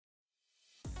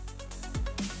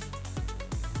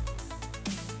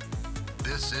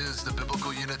This is the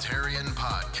Biblical Unitarian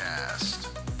Podcast.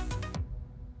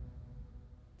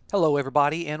 Hello,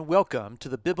 everybody, and welcome to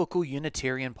the Biblical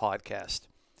Unitarian Podcast.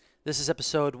 This is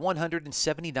episode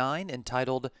 179,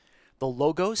 entitled The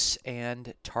Logos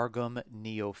and Targum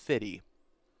Neofiti.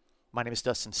 My name is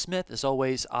Dustin Smith. As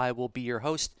always, I will be your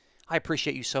host. I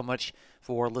appreciate you so much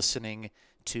for listening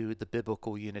to the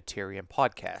Biblical Unitarian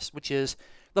Podcast, which is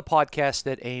the podcast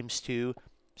that aims to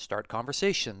start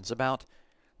conversations about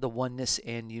the oneness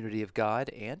and unity of God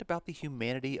and about the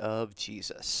humanity of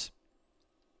Jesus.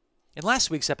 In last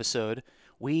week's episode,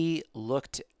 we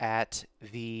looked at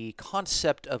the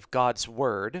concept of God's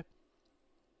Word,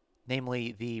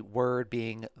 namely the Word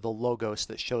being the Logos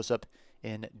that shows up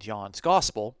in John's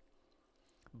Gospel.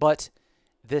 But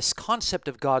this concept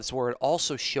of God's Word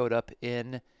also showed up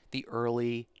in the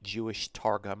early Jewish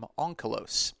Targum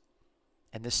Onkelos.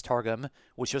 And this Targum,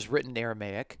 which was written in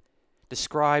Aramaic,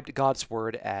 described God's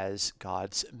Word as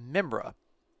God's Memra.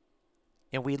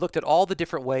 And we looked at all the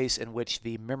different ways in which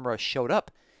the Memra showed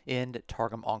up in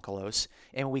Targum Onkelos,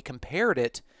 and we compared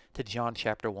it to John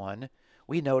chapter 1.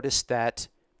 We noticed that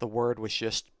the Word was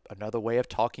just another way of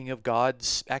talking of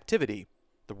God's activity.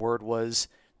 The Word was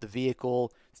the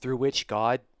vehicle through which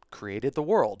God created the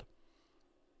world.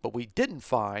 What we didn't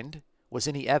find was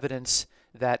any evidence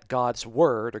that God's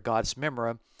Word, or God's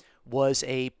Memra, was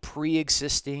a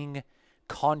pre-existing,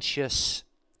 conscious,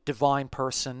 divine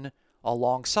person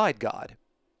alongside God.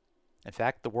 In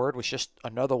fact, the Word was just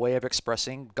another way of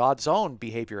expressing God's own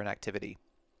behavior and activity.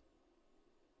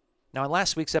 Now, in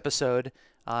last week's episode,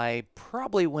 I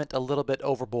probably went a little bit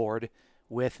overboard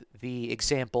with the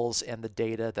examples and the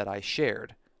data that I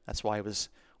shared. That's why it was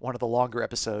one of the longer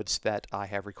episodes that I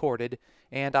have recorded,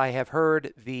 and I have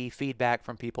heard the feedback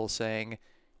from people saying,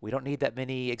 we don't need that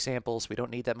many examples, we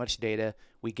don't need that much data,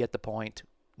 we get the point,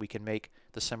 we can make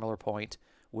the similar point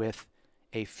with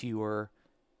a fewer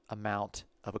amount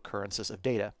of occurrences of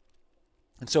data.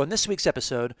 And so in this week's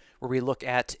episode, where we look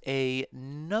at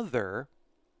another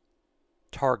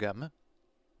Targum,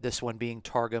 this one being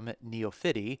Targum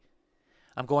Neofiti,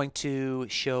 I'm going to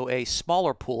show a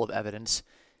smaller pool of evidence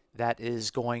that is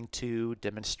going to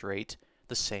demonstrate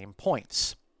the same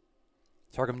points.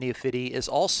 Targum Neofiti is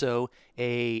also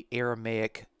an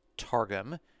Aramaic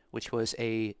Targum, which was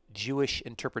a Jewish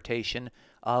interpretation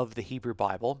of the Hebrew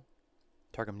Bible.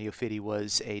 Targum Neofiti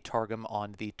was a Targum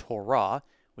on the Torah,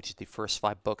 which is the first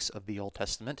 5 books of the Old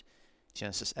Testament: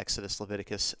 Genesis, Exodus,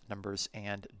 Leviticus, Numbers,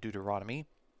 and Deuteronomy.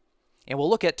 And we'll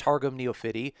look at Targum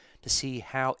Neofiti to see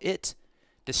how it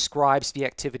describes the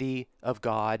activity of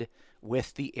God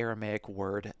with the Aramaic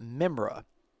word memra,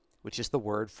 which is the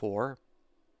word for,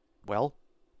 well,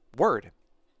 word.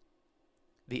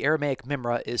 The Aramaic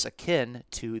memra is akin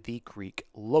to the Greek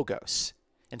logos.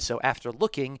 And so after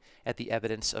looking at the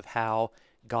evidence of how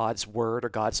God's Word or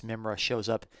God's Memra shows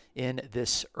up in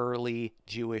this early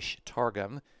Jewish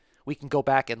Targum, we can go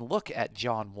back and look at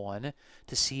John 1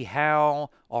 to see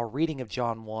how our reading of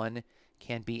John 1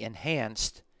 can be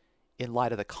enhanced in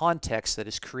light of the context that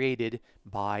is created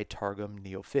by Targum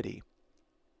Neofiti.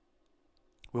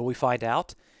 Will we find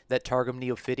out that Targum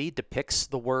Neofiti depicts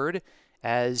the Word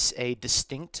as a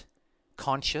distinct,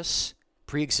 conscious,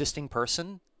 pre-existing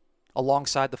person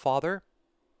alongside the Father?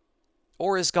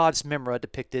 Or is God's Memra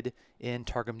depicted in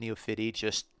Targum Neofiti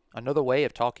just another way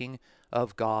of talking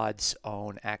of God's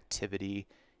own activity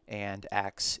and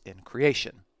acts in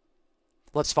creation?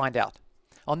 Let's find out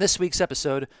on this week's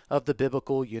episode of the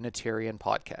Biblical Unitarian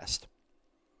Podcast.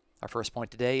 Our first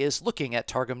point today is looking at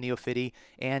Targum Neofiti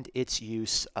and its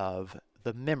use of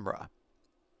the Memra.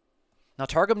 Now,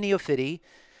 Targum Neofiti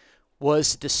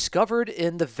was discovered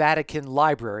in the Vatican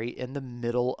Library in the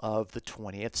middle of the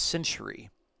 20th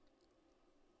century.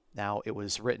 Now, it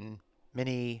was written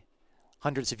many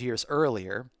hundreds of years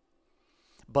earlier,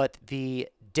 but the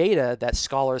data that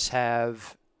scholars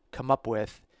have come up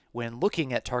with when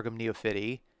looking at Targum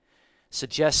Neofiti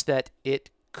suggests that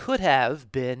it could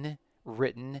have been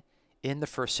written in the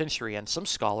first century, and some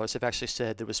scholars have actually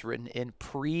said that it was written in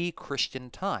pre-Christian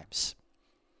times.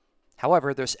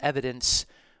 However, there's evidence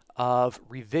of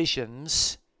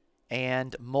revisions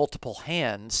and multiple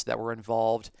hands that were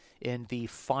involved in the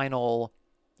final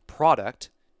product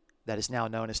that is now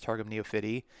known as Targum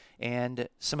Neofiti, and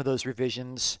some of those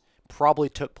revisions probably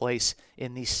took place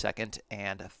in the 2nd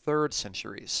and 3rd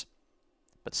centuries.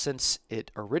 But since it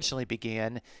originally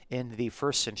began in the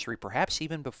 1st century, perhaps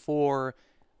even before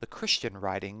the Christian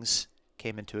writings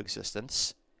came into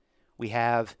existence, we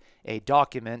have a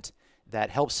document that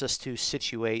helps us to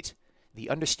situate the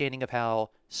understanding of how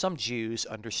some Jews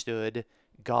understood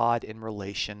God in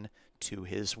relation to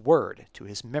his word, to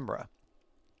his memra.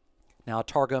 Now,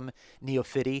 Targum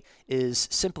Neofiti is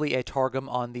simply a Targum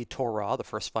on the Torah, the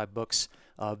first 5 books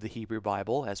of the Hebrew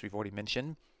Bible, as we've already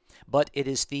mentioned. But it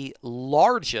is the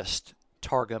largest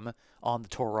Targum on the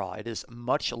Torah. It is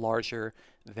much larger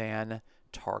than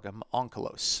Targum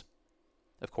Onkelos.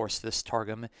 Of course, this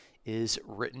Targum is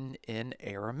written in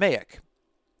Aramaic,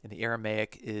 and the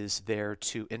Aramaic is there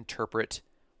to interpret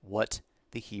what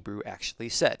the Hebrew actually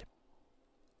said.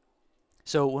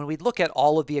 So when we look at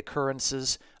all of the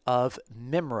occurrences of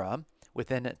Memra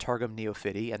within Targum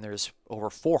Neofiti, and there's over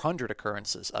 400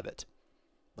 occurrences of it,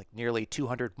 like nearly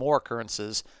 200 more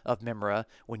occurrences of Memra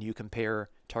when you compare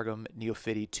Targum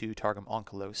Neofiti to Targum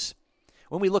Onkelos.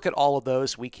 When we look at all of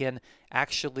those, we can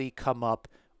actually come up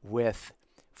with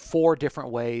 4 different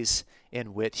ways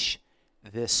in which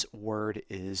this word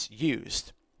is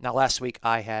used. Now, last week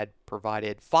I had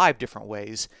provided 5 different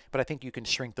ways, but I think you can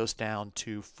shrink those down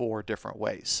to 4 different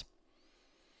ways.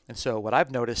 And so what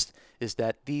I've noticed is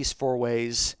that these 4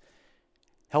 ways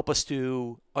help us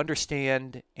to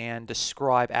understand and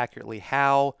describe accurately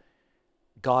how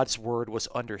God's word was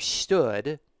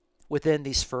understood within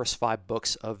these first 5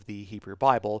 books of the Hebrew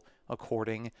Bible,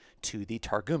 according to the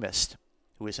Targumist,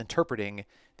 who is interpreting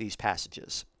these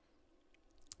passages.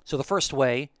 So the first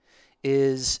way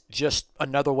is just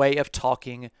another way of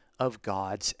talking of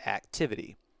God's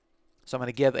activity. So I'm going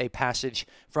to give a passage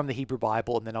from the Hebrew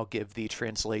Bible, and then I'll give the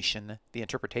translation, the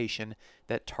interpretation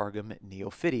that Targum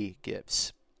Neofiti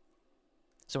gives.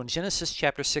 So in Genesis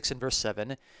chapter 6 and verse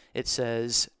 7, it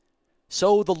says,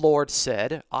 "So the Lord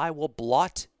said, I will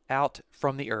blot out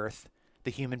from the earth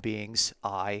the human beings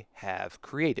I have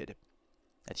created."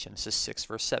 That's Genesis 6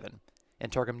 verse 7.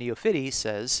 And Targum Neofiti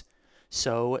says,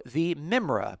 "So the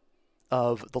Memra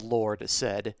of the Lord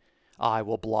said, I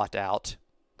will blot out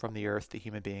from the earth the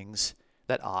human beings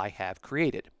that I have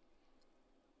created."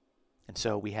 And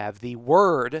so we have the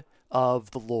word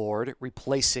of the Lord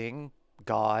replacing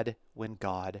God when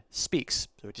God speaks.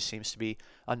 So it just seems to be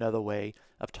another way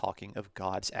of talking of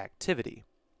God's activity.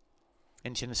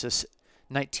 In Genesis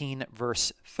 19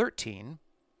 verse 13,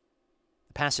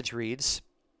 the passage reads,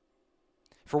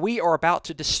 "For we are about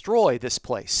to destroy this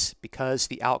place, because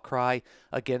the outcry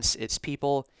against its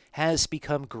people has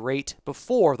become great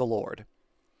before the Lord,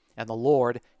 and the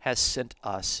Lord has sent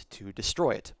us to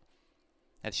destroy it."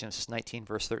 That's Genesis 19,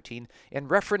 verse 13, in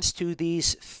reference to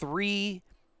these 3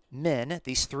 men,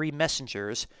 these 3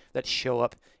 messengers that show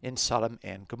up in Sodom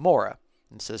and Gomorrah.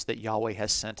 And says that Yahweh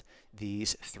has sent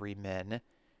these 3 men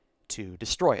to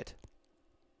destroy it.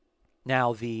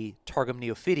 Now, the Targum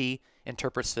Neofiti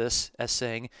interprets this as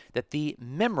saying that the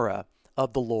Memra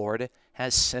of the Lord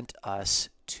has sent us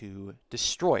to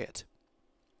destroy it.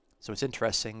 So it's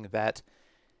interesting that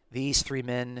these 3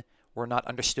 men were not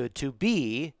understood to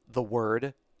be the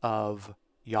word of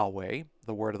Yahweh,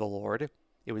 the word of the Lord.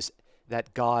 It was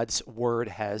that God's word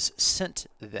has sent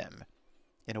them,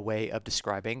 in a way of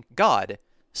describing God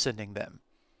sending them.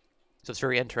 So it's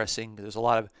very interesting. There's a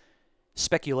lot of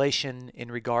speculation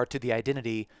in regard to the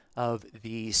identity of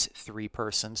these 3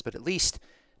 persons, but at least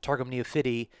Targum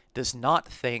Neofiti does not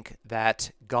think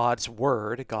that God's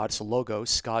word, God's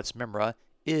logos, God's memra,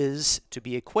 is to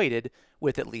be equated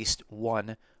with at least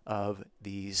one of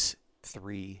these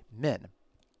 3 men.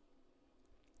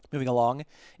 Moving along,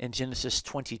 in Genesis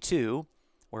 22,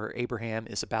 where Abraham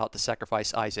is about to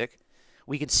sacrifice Isaac,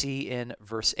 we can see in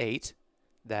verse 8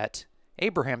 that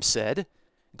Abraham said,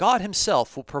 "God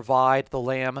himself will provide the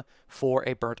lamb for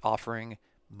a burnt offering,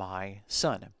 my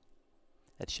son."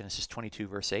 That's Genesis 22,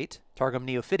 verse 8. Targum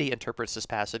Neofiti interprets this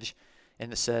passage,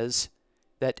 and it says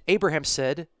that Abraham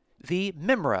said, "The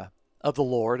Memra of the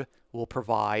Lord will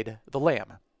provide the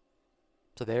lamb."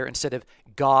 So there, instead of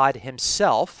God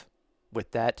himself,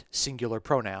 with that singular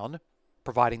pronoun,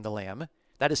 providing the lamb,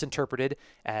 that is interpreted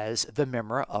as the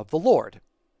Memra of the Lord.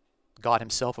 God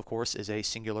himself, of course, is a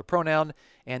singular pronoun,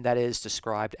 and that is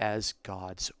described as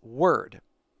God's word,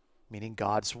 meaning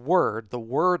God's word, the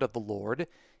word of the Lord,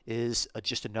 is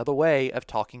just another way of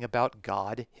talking about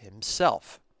God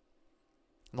himself.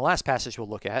 And the last passage we'll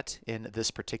look at in this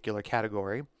particular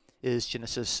category is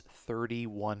Genesis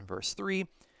 31, verse 3,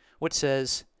 which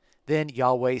says, "Then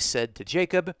Yahweh said to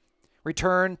Jacob,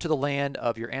 return to the land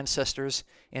of your ancestors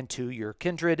and to your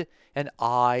kindred, and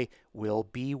I will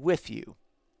be with you."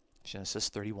 Genesis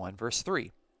 31, verse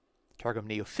 3. Targum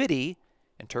Neofiti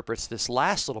interprets this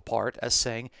last little part as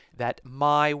saying that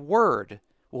my word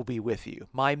will be with you.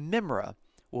 My memra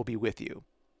will be with you.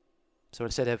 So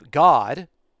instead of God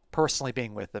personally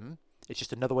being with them, it's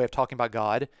just another way of talking about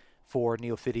God for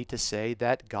Neofiti to say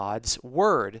that God's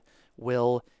word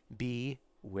will be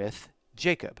with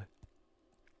Jacob.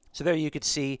 So there you could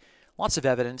see lots of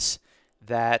evidence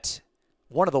that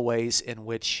one of the ways in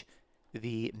which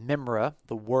the memra,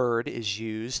 the word, is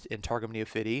used in Targum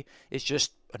Neofiti is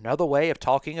just another way of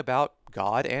talking about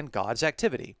God and God's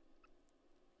activity.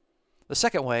 The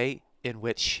second way in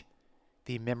which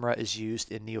the memra is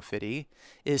used in Neofiti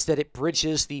is that it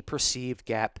bridges the perceived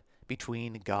gap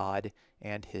between God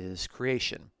and his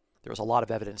creation. There was a lot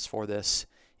of evidence for this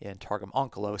in Targum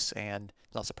Onkelos, and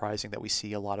it's not surprising that we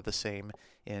see a lot of the same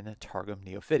in Targum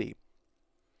Neofiti.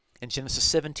 In Genesis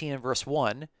 17 and verse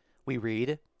 1, we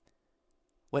read,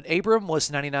 "When Abram was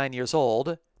 99 years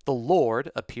old, the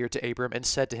Lord appeared to Abram and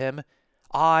said to him,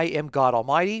 I am God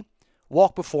Almighty,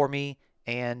 walk before me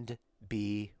and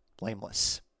be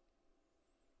blameless."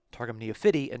 Targum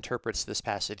Neofiti interprets this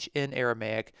passage in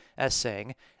Aramaic as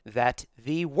saying that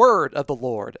the word of the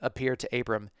Lord appeared to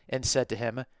Abram and said to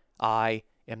him, I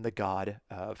am the God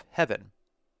of heaven.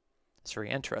 It's very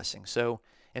interesting. So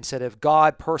instead of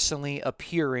God personally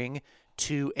appearing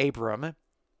to Abram,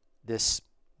 this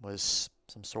was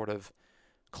some sort of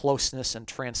closeness and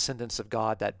transcendence of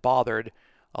God that bothered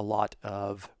a lot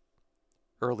of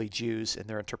early Jews in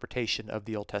their interpretation of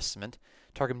the Old Testament.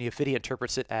 Targum Neofiti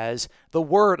interprets it as the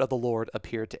word of the Lord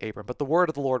appeared to Abram, but the word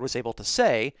of the Lord was able to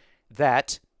say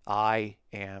that I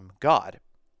am God.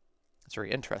 It's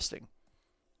very interesting.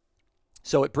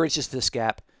 So it bridges this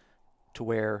gap to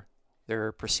where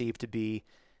they're perceived to be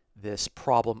this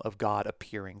problem of God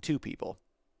appearing to people.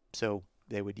 So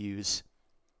they would use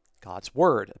God's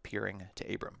word appearing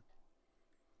to Abram.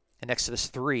 In Exodus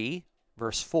 3,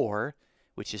 verse 4,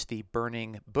 which is the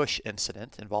burning bush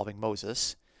incident involving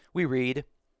Moses, we read,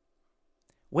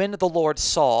 "When the Lord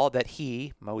saw that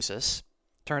he, Moses,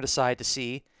 turned aside to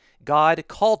see, God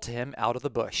called to him out of the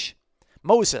bush,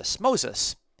 Moses,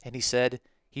 Moses. And he said,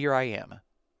 Here I am."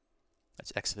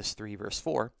 That's Exodus 3, verse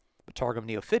 4. But Targum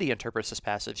Neofiti interprets this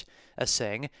passage as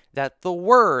saying that the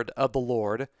word of the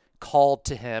Lord called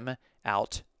to him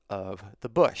out of the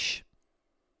bush.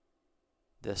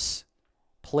 This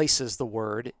places the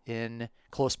word in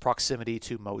close proximity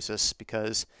to Moses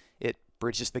because it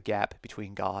bridges the gap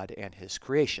between God and his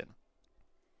creation.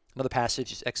 Another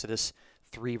passage is Exodus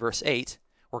 3, verse 8,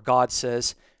 where God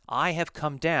says, I have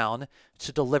come down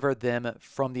to deliver them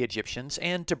from the Egyptians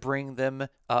and to bring them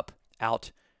up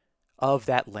out of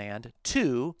that land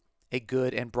to a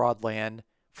good and broad land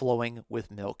flowing with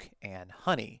milk and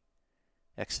honey.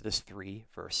 Exodus 3,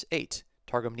 verse 8.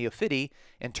 Targum Neofiti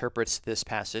interprets this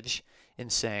passage in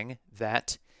saying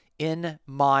that in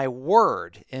my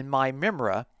word, in my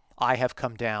memra, I have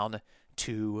come down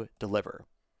to deliver.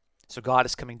 So God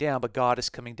is coming down, but God is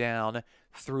coming down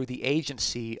through the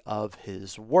agency of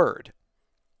his word.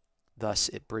 Thus,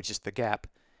 it bridges the gap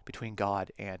between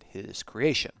God and his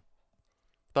creation.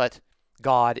 But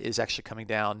God is actually coming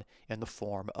down in the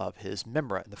form of his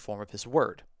memra, in the form of his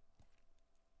word.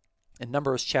 In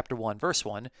Numbers chapter 1, verse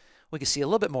 1, we can see a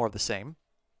little bit more of the same.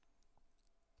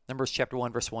 Numbers chapter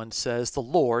 1, verse 1 says, "The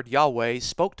Lord, Yahweh,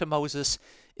 spoke to Moses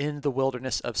in the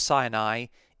wilderness of Sinai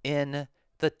in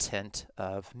the tent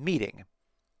of meeting."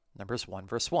 Numbers 1,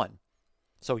 verse 1.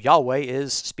 So Yahweh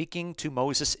is speaking to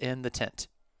Moses in the tent.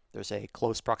 There's a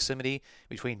close proximity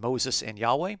between Moses and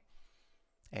Yahweh.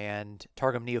 And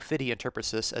Targum Neofiti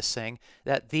interprets this as saying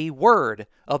that the word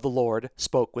of the Lord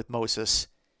spoke with Moses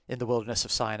in the wilderness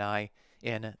of Sinai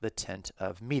in the tent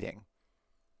of meeting.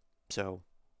 So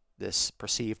this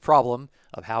perceived problem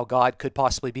of how God could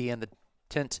possibly be in the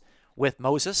tent with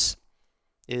Moses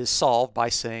is solved by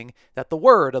saying that the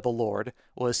word of the Lord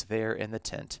was there in the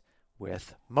tent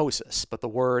with Moses. But the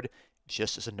word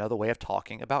just is another way of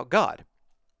talking about God.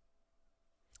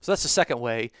 So that's the second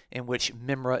way in which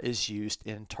memra is used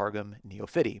in Targum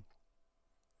Neofiti.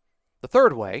 The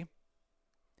third way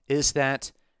is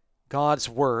that God's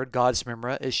word, God's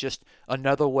memra, is just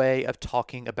another way of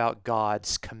talking about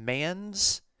God's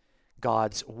commands,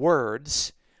 God's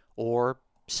words, or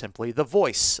simply the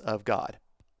voice of God.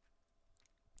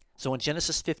 So in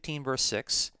Genesis 15, verse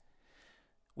 6,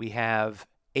 we have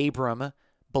Abram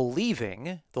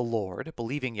believing the Lord,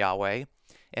 believing Yahweh,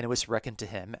 and it was reckoned to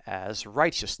him as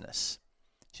righteousness.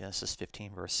 Genesis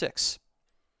 15, verse 6.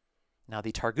 Now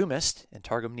the Targumist in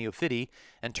Targum Neofiti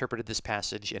interpreted this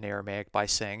passage in Aramaic by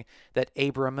saying that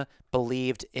Abram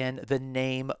believed in the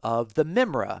name of the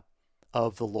memra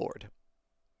of the Lord.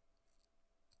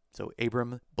 So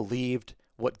Abram believed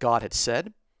what God had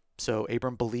said. So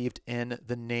Abram believed in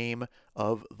the name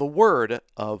of the word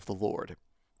of the Lord,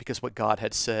 because what God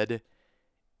had said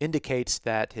indicates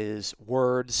that his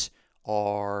words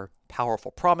are powerful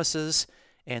promises,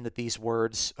 and that these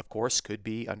words, of course, could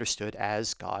be understood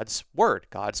as God's word,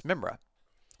 God's memra.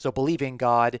 So believing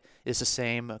God is the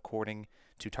same according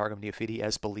to Targum Neofiti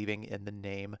as believing in the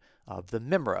name of the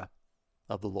Memra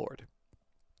of the Lord.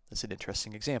 That's an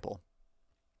interesting example.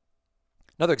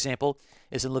 Another example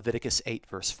is in Leviticus 8,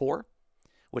 verse 4,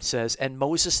 which says, "And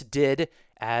Moses did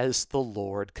as the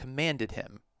Lord commanded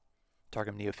him."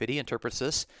 Targum Neofiti interprets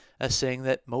this as saying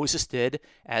that Moses did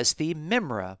as the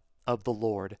Memra of the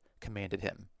Lord commanded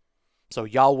him. So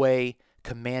Yahweh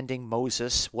commanding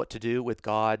Moses what to do with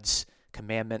God's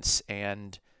commandments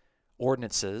and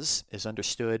ordinances is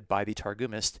understood by the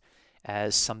Targumist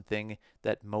as something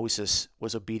that Moses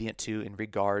was obedient to in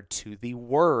regard to the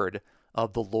word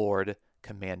of the Lord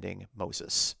commanding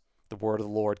Moses. The word of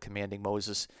the Lord commanding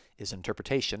Moses is an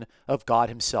interpretation of God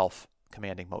himself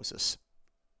commanding Moses.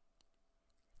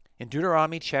 In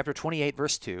Deuteronomy chapter 28,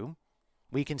 verse 2,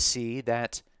 we can see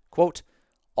that, quote,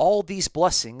 "All these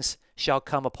blessings shall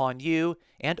come upon you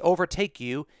and overtake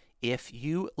you if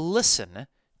you listen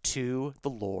to the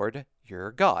Lord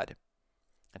your God."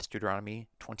 That's Deuteronomy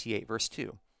 28, verse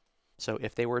 2. So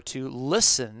if they were to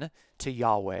listen to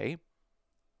Yahweh,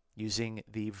 using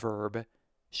the verb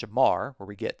shamar, where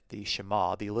we get the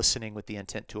shema, the listening with the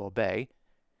intent to obey,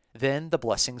 then the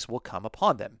blessings will come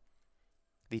upon them.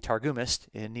 The Targumist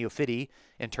in Neofiti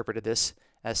interpreted this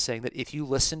as saying that if you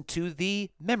listen to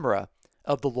the Memra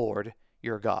of the Lord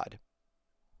your God.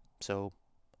 So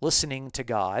listening to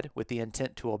God with the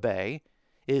intent to obey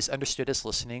is understood as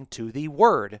listening to the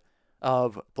word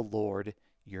of the Lord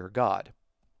your God.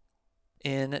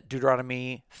 In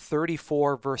Deuteronomy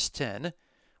 34, verse 10,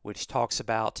 which talks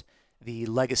about the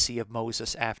legacy of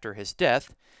Moses after his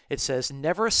death, it says,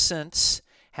 "Never since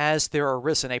has there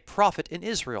arisen a prophet in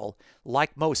Israel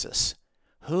like Moses,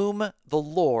 whom the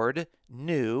Lord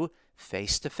knew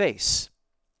face to face."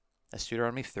 That's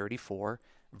Deuteronomy 34,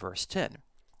 verse 10.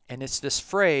 And it's this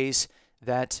phrase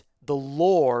that the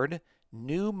Lord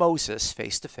knew Moses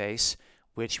face to face,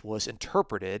 which was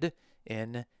interpreted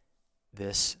in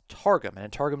this Targum. And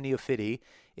in Targum Neofiti,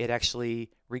 it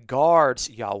actually regards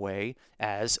Yahweh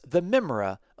as the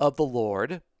Memra of the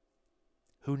Lord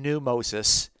who knew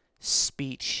Moses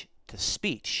speech to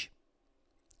speech.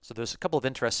 So there's a couple of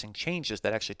interesting changes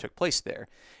that actually took place there.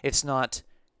 It's not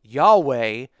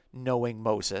Yahweh knowing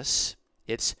Moses,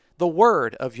 it's the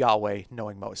word of Yahweh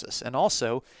knowing Moses. And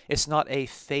also, it's not a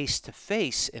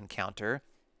face-to-face encounter,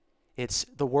 it's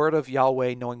the word of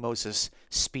Yahweh knowing Moses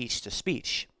speech to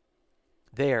speech.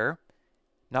 There,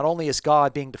 not only is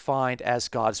God being defined as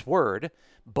God's word,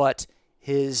 but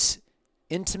his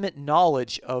intimate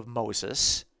knowledge of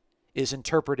Moses is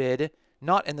interpreted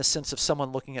not in the sense of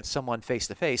someone looking at someone face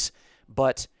to face,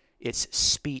 but it's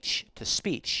speech to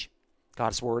speech.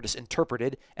 God's word is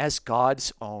interpreted as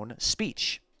God's own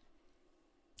speech.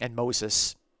 And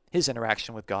Moses, his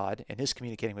interaction with God and his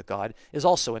communicating with God is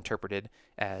also interpreted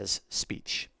as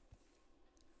speech.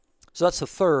 So that's the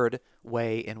third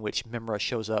way in which Memra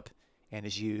shows up and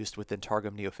is used within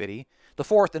Targum Neofiti. The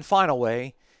fourth and final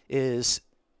way is,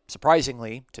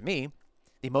 surprisingly to me,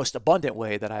 the most abundant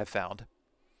way that I have found.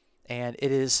 And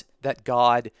it is that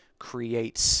God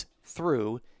creates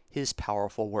through his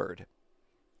powerful word.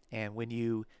 And when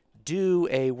you do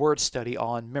a word study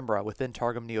on Memra within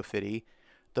Targum Neofiti,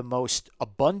 the most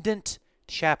abundant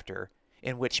chapter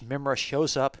in which Memra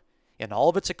shows up in all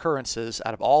of its occurrences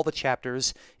out of all the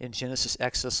chapters in Genesis,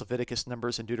 Exodus, Leviticus,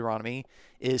 Numbers, and Deuteronomy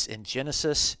is in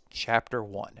Genesis chapter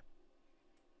 1.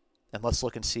 And let's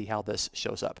look and see how this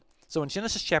shows up. So in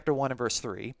Genesis chapter 1 and verse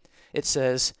 3, it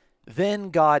says,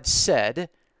 "Then God said,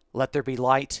 'Let there be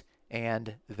light,'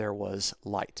 and there was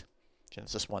light."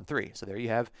 Genesis 1:3. So there you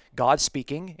have God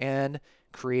speaking and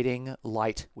creating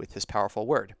light with his powerful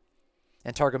word.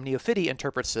 And Targum Neofiti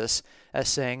interprets this as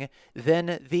saying,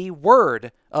 "Then the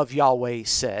word of Yahweh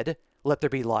said, 'Let there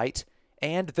be light,'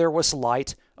 and there was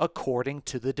light according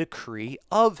to the decree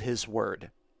of his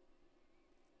word."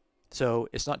 So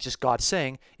it's not just God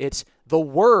saying, it's the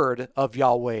word of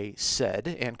Yahweh said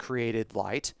and created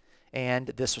light, and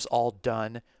this was all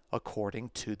done according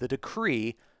to the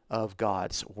decree of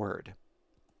God's word.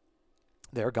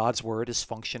 There, God's word is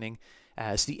functioning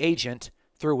as the agent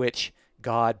through which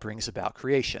God brings about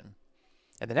creation.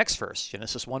 And the next verse,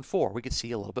 Genesis 1:4, we could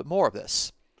see a little bit more of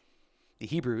this. The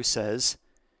Hebrew says,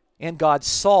 "And God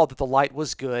saw that the light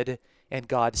was good, and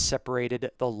God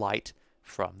separated the light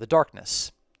from the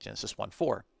darkness." Genesis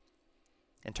 1:4.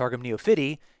 In Targum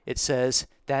Neofiti, it says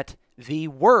that the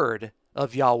word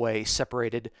of Yahweh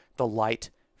separated the light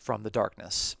from the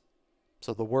darkness.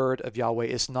 So the word of Yahweh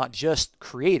is not just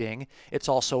creating, it's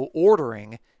also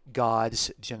ordering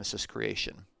God's Genesis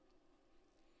creation.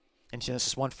 In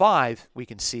Genesis 1:5, we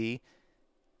can see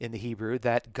in the Hebrew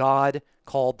that God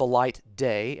called the light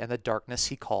day and the darkness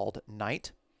he called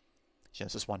night.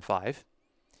 Genesis 1:5.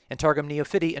 And Targum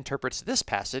Neofiti interprets this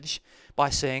passage by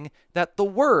saying that the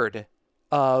word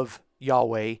of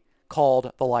Yahweh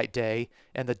called the light day,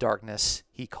 and the darkness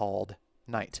he called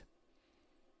night.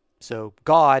 So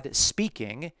God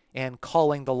speaking and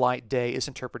calling the light day is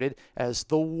interpreted as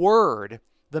the word,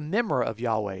 the memra of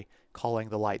Yahweh calling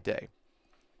the light day.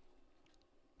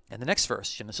 And the next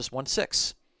verse, Genesis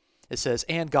 1:6, it says,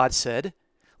 And God said,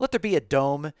 Let there be a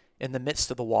dome in the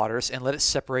midst of the waters, and let it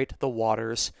separate the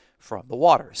waters from the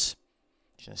waters.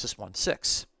 Genesis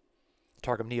 1:6.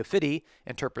 Targum Neofiti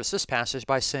interprets this passage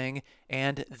by saying,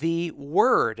 And the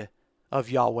word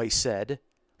of Yahweh said,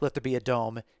 Let there be a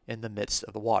dome in the midst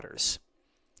of the waters.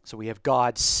 So we have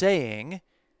God saying,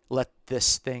 Let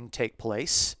this thing take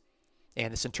place,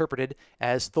 and it's interpreted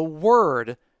as the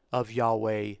word of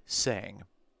Yahweh saying.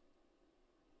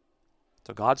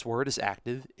 So God's word is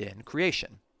active in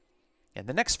creation. In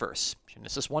the next verse,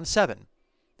 Genesis 1:7,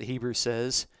 the Hebrew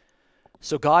says,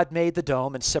 So God made the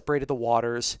dome and separated the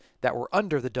waters that were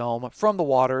under the dome from the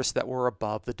waters that were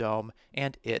above the dome,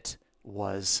 and it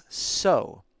was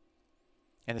so.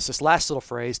 And it's this last little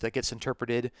phrase that gets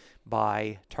interpreted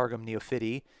by Targum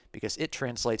Neofiti because it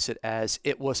translates it as,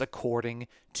 It was according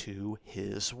to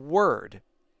his word.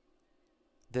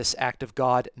 This act of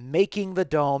God making the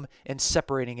dome and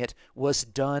separating it was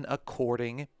done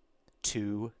according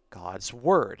to God's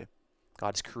word,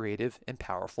 God's creative and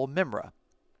powerful memra.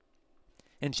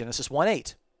 In Genesis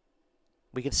 1:8,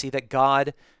 we can see that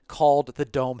God called the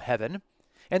dome heaven,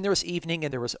 and there was evening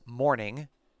and there was morning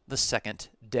the second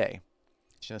day.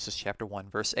 Genesis chapter 1,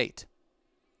 verse 8.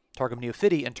 Targum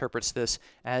Neofiti interprets this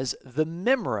as the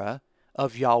memra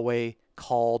of Yahweh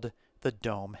called the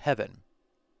dome heaven.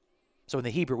 So in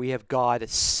the Hebrew, we have God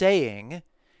saying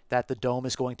that the dome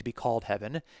is going to be called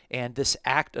heaven, and this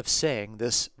act of saying,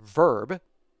 this verb,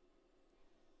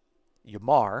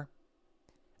 yamar,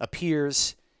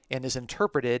 appears and is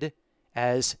interpreted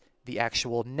as the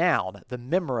actual noun, the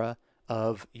memra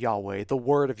of Yahweh, the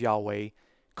word of Yahweh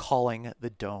calling the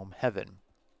dome heaven.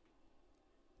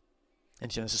 In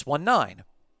Genesis 1:9,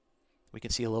 we can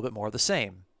see a little bit more of the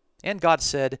same. And God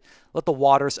said, Let the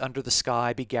waters under the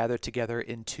sky be gathered together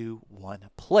into one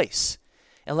place,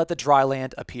 and let the dry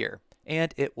land appear.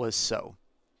 And it was so.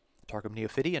 Targum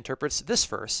Neofiti interprets this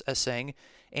verse as saying,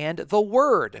 And the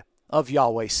word of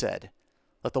Yahweh said,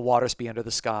 Let the waters be under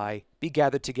the sky, be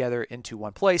gathered together into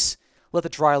one place, let the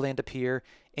dry land appear.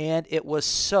 And it was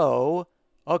so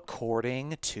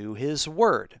according to his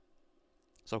word.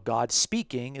 So God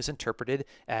speaking is interpreted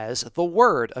as the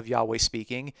word of Yahweh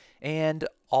speaking, and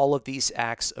all of these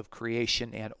acts of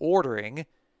creation and ordering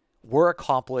were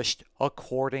accomplished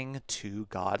according to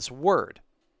God's word.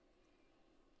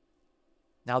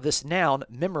 Now this noun,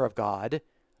 memra of God,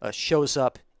 shows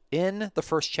up in the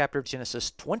first chapter of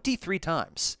Genesis 23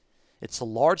 times. It's the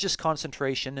largest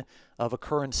concentration of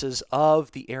occurrences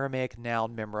of the Aramaic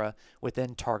noun memra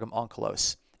within Targum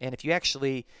Onkelos. And if you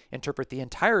actually interpret the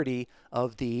entirety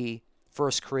of the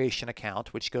first creation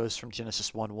account, which goes from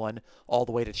Genesis 1:1 all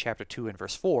the way to chapter 2 and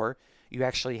verse 4, you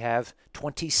actually have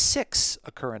 26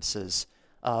 occurrences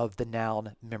of the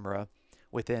noun memra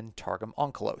within Targum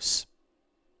Onkelos.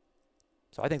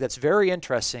 So I think that's very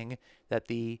interesting that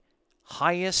the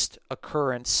highest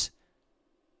occurrence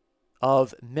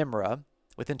of memra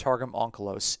within Targum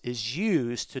Onkelos is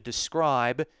used to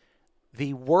describe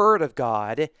the Word of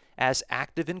God as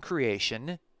active in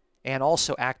creation and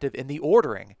also active in the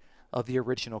ordering of the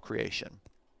original creation.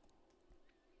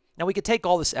 Now we could take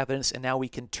all this evidence and now we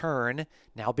can turn,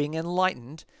 now being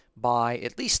enlightened by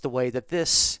at least the way that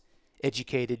this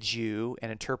educated Jew and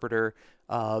interpreter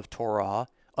of Torah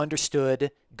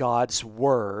understood God's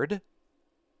Word,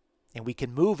 and we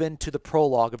can move into the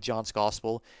prologue of John's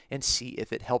Gospel and see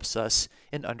if it helps us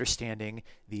in understanding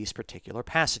these particular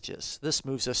passages. This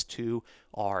moves us to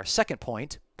our second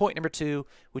point, point number 2,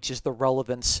 which is the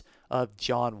relevance of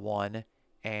John 1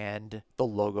 and the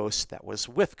Logos that was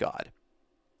with God.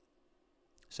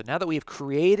 So now that we have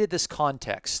created this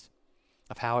context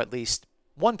of how at least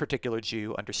one particular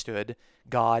Jew understood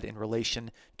God in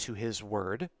relation to his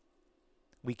Word,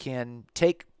 we can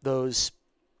take those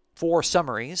 4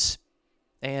 summaries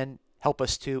and help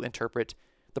us to interpret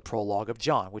the prologue of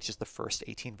John, which is the first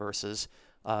 18 verses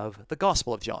of the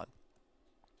Gospel of John.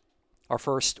 Our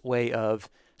first way of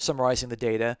summarizing the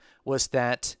data was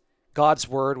that God's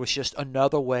Word was just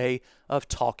another way of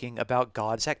talking about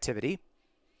God's activity.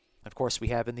 Of course, we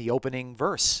have in the opening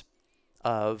verse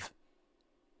of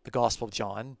the Gospel of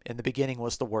John, in the beginning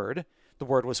was the Word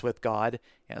was with God,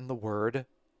 and the Word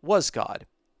was God.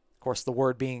 Of course, the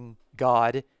Word being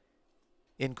God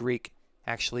in Greek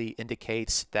actually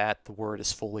indicates that the Word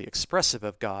is fully expressive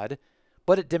of God,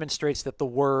 but it demonstrates that the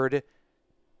Word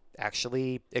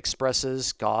actually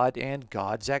expresses God and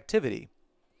God's activity.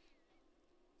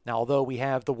 Now, although we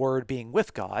have the Word being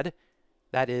with God,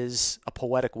 that is a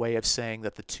poetic way of saying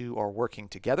that the two are working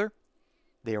together.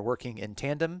 They are working in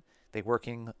tandem. They're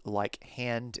working like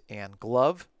hand and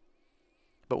glove.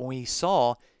 But when we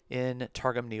saw in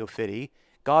Targum Neofiti,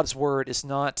 God's Word is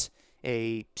not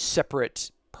a separate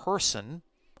person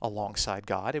alongside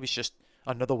God. It was just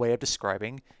another way of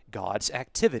describing God's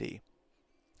activity.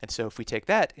 And so if we take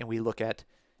that and we look at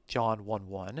John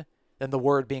 1:1, then the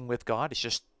Word being with God is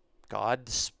just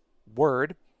God's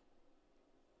Word,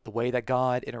 the way that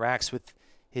God interacts with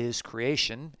his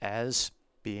creation as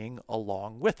being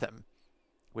along with him,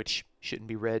 which shouldn't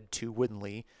be read too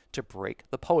woodenly to break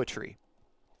the poetry.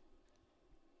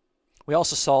 We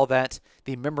also saw that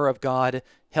the member of God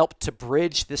helped to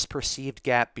bridge this perceived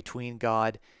gap between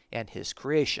God and his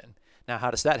creation. Now,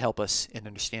 how does that help us in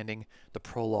understanding the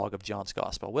prologue of John's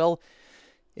Gospel? Well,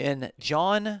 in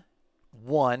John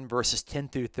 1, verses 10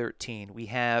 through 13, we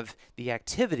have the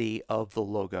activity of the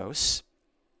Logos,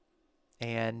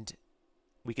 and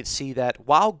we could see that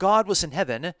while God was in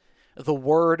heaven, the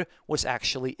Word was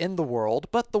actually in the world,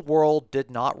 but the world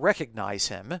did not recognize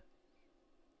him.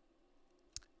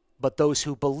 But those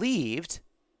who believed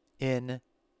in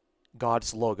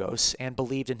God's Logos and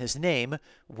believed in his name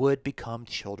would become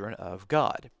children of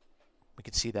God. We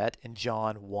can see that in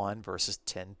John 1, verses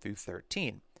 10 through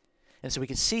 13. And so we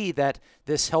can see that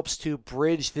this helps to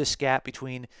bridge this gap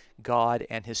between God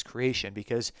and his creation,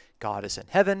 because God is in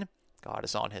heaven, God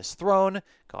is on his throne,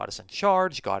 God is in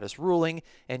charge, God is ruling,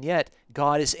 and yet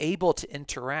God is able to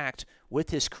interact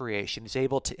with his creation. He's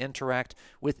able to interact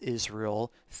with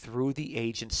Israel through the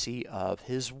agency of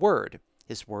his Word.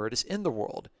 His Word is in the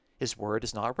world. His Word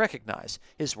is not recognized.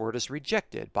 His Word is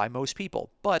rejected by most people.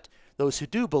 But those who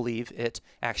do believe it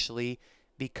actually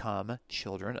become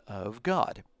children of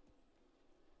God.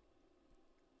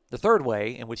 The third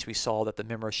way in which we saw that the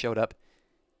Memra showed up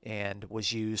and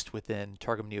was used within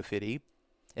Targum Neofiti,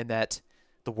 in that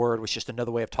the Word was just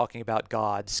another way of talking about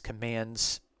God's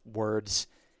commands, words,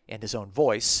 and his own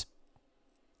voice,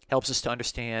 helps us to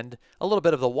understand a little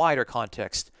bit of the wider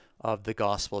context of the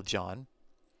Gospel of John.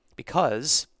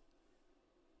 Because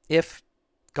if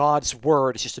God's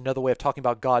Word is just another way of talking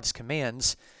about God's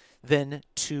commands, then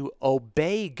to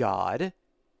obey God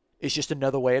is just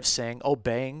another way of saying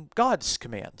obeying God's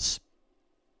commands.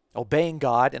 Obeying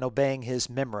God and obeying his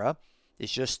Memra is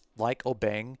just like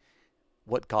obeying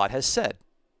what God has said,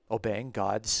 obeying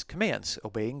God's commands,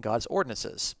 obeying God's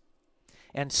ordinances.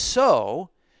 And so,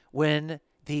 when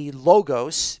the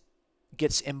Logos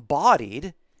gets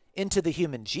embodied into the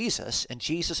human Jesus, and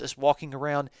Jesus is walking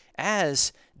around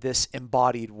as this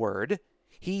embodied Word,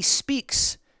 he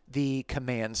speaks the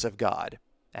commands of God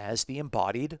as the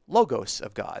embodied Logos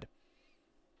of God.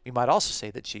 We might also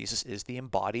say that Jesus is the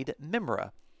embodied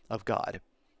Memra of God.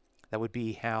 That would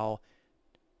be how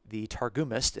the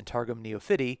Targumist in Targum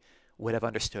Neofiti would have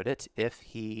understood it if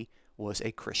he was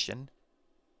a Christian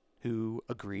who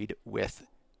agreed with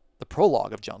the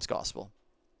prologue of John's Gospel.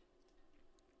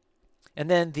 And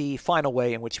then the final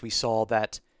way in which we saw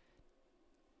that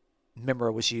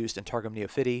Memra was used in Targum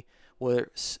Neofiti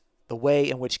was the way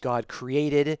in which God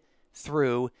created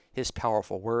through his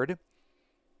powerful Word.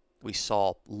 We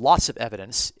saw lots of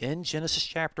evidence in Genesis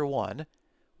chapter 1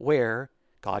 where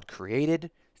God created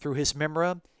through his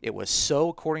Memra. It was so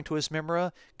according to his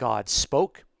Memra. God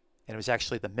spoke, and it was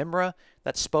actually the Memra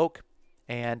that spoke,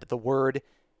 and the Word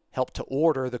helped to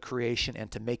order the creation and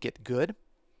to make it good.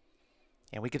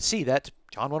 And we can see that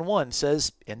John 1:1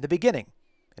 says, in the beginning,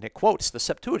 and it quotes the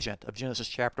Septuagint of Genesis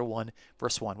chapter 1,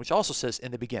 verse 1, which also says,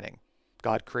 in the beginning,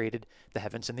 God created the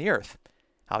heavens and the earth.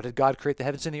 How did God create the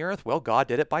heavens and the earth? Well, God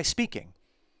did it by speaking.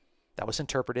 That was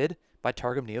interpreted by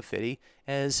Targum Neofiti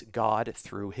as God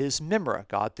through his Memra,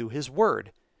 God through his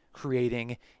Word,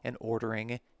 creating and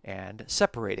ordering and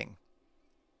separating.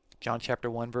 John chapter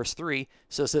 1, verse 3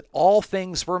 says that all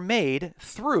things were made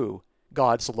through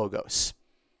God's Logos.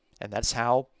 And that's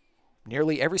how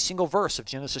nearly every single verse of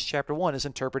Genesis chapter 1 is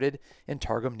interpreted in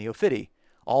Targum Neofiti.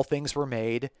 All things were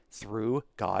made through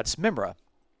God's Memra.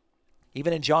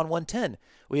 Even in John 1:10,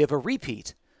 we have a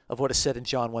repeat of what is said in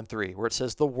John 1:3, where it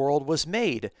says the world was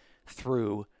made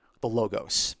through the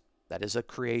Logos. That is a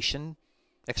creation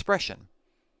expression.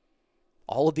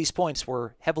 All of these points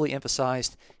were heavily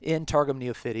emphasized in Targum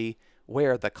Neofiti,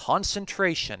 where the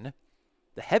concentration,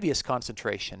 the heaviest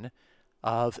concentration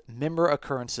of Memra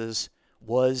occurrences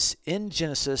was in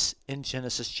Genesis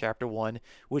chapter 1,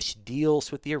 which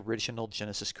deals with the original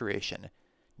Genesis creation,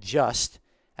 just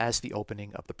as the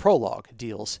opening of the prologue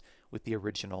deals with the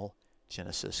original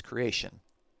Genesis creation.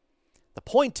 The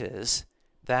point is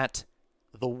that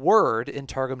the Word in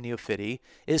Targum Neofiti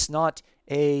is not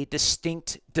a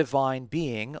distinct divine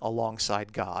being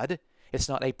alongside God. It's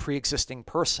not a pre-existing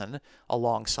person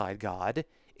alongside God.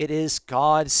 It is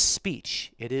God's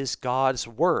speech. It is God's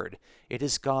Word. It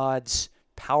is God's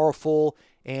powerful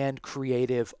and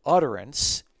creative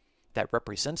utterance that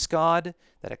represents God,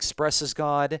 that expresses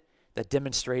God, that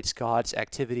demonstrates God's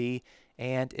activity,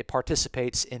 and it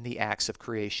participates in the acts of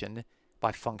creation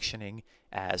by functioning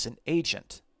as an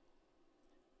agent.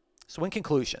 So in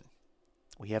conclusion,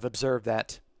 we have observed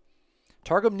that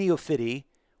Targum Neofiti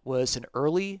was an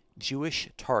early Jewish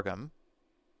Targum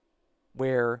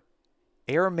where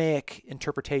Aramaic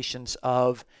interpretations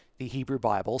of the Hebrew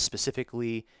Bible,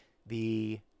 specifically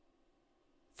the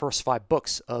first 5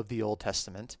 books of the Old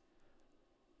Testament,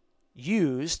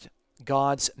 used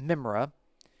God's Memra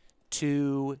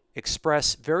to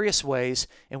express various ways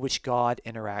in which God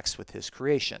interacts with his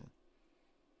creation.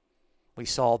 We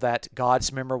saw that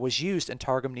God's Memra was used in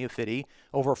Targum Neofiti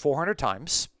over 400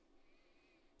 times,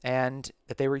 and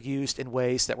that they were used in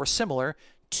ways that were similar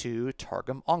to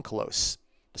Targum Onkelos,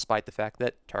 despite the fact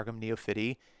that Targum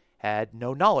Neofiti had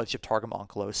no knowledge of Targum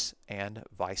Onkelos and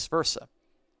vice versa.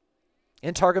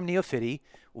 In Targum Neofiti,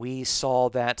 we saw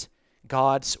that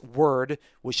God's Word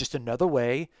was just another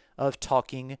way of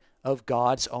talking of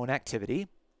God's own activity,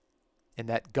 and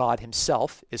that God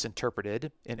himself is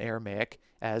interpreted in Aramaic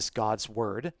as God's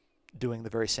Word, doing the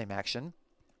very same action.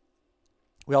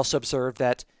 We also observed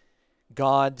that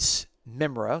God's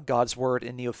Memra, God's Word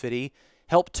in Neofiti,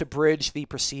 helped to bridge the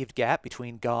perceived gap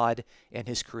between God and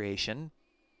his creation,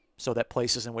 so that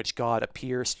places in which God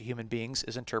appears to human beings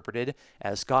is interpreted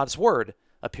as God's Word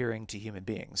appearing to human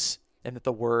beings, and that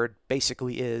the Word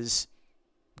basically is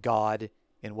God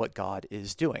in what God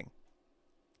is doing.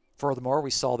 Furthermore, we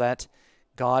saw that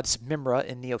God's Memra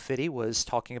in Neofiti was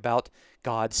talking about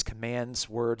God's commands,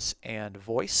 words, and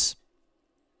voice,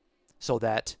 so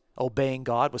that obeying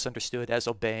God was understood as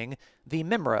obeying the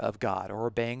Memra of God, or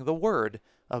obeying the Word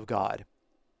of God.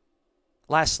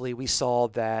 Lastly, we saw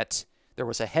that there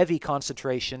was a heavy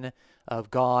concentration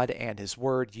of God and his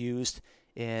Word used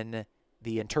in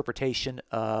the interpretation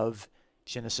of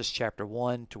Genesis chapter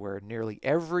 1, to where nearly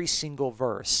every single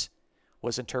verse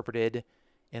was interpreted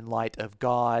in light of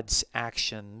God's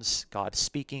actions, God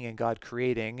speaking and God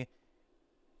creating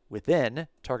within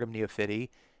Targum Neofiti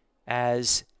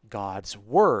as God's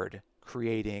Word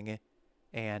creating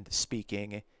and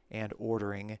speaking and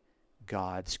ordering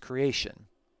God's creation.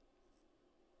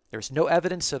 There's no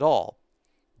evidence at all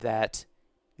that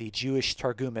the Jewish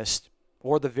Targumist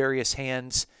or the various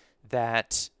hands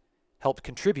that helped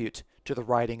contribute to the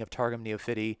writing of Targum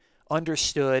Neofiti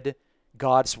understood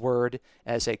God's Word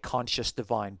as a conscious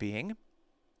divine being.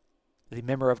 The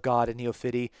Memra of God in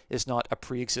Neofiti is not a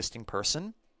pre-existing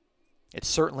person. It's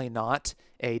certainly not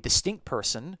a distinct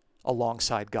person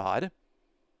alongside God.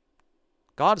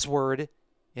 God's Word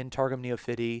in Targum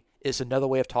Neofiti is another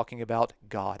way of talking about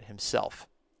God himself.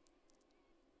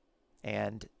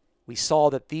 And we saw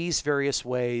that these various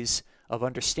ways of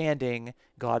understanding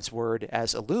God's Word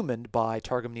as illumined by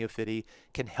Targum Neofiti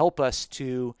can help us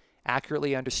to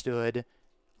accurately understood,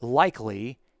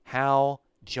 likely, how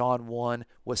John 1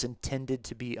 was intended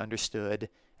to be understood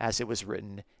as it was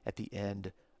written at the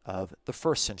end of the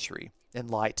 1st century, in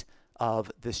light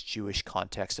of this Jewish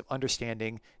context of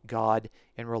understanding God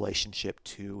in relationship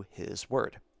to his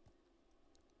Word.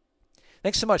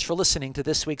 Thanks so much for listening to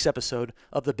this week's episode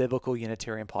of the Biblical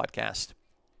Unitarian Podcast.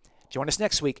 Join us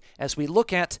next week as we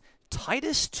look at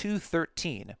Titus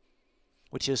 2:13,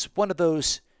 which is one of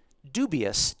those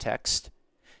dubious texts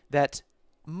that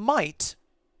might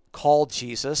call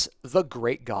Jesus the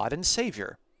great God and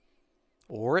Savior,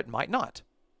 or it might not.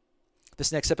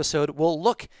 This next episode will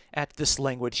look at this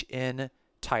language in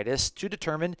Titus to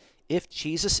determine if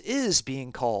Jesus is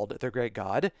being called the great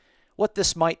God, what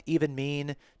this might even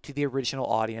mean to the original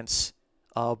audience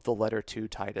of the letter to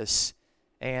Titus,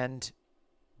 and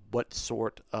what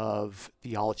sort of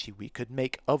theology we could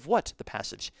make of what the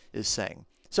passage is saying.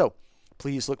 So,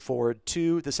 please look forward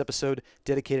to this episode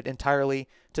dedicated entirely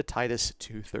to Titus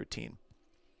 2:13.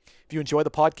 If you enjoy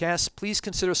the podcast, please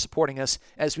consider supporting us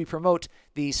as we promote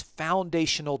these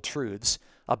foundational truths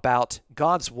about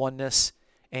God's oneness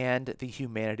and the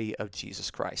humanity of Jesus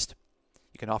Christ.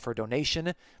 You can offer a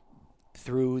donation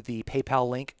through the PayPal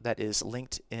link that is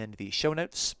linked in the show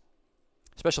notes.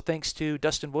 Special thanks to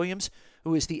Dustin Williams,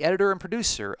 who is the editor and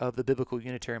producer of the Biblical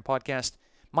Unitarian Podcast.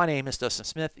 My name is Dustin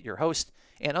Smith, your host,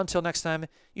 and until next time,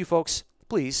 you folks,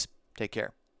 please take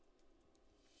care.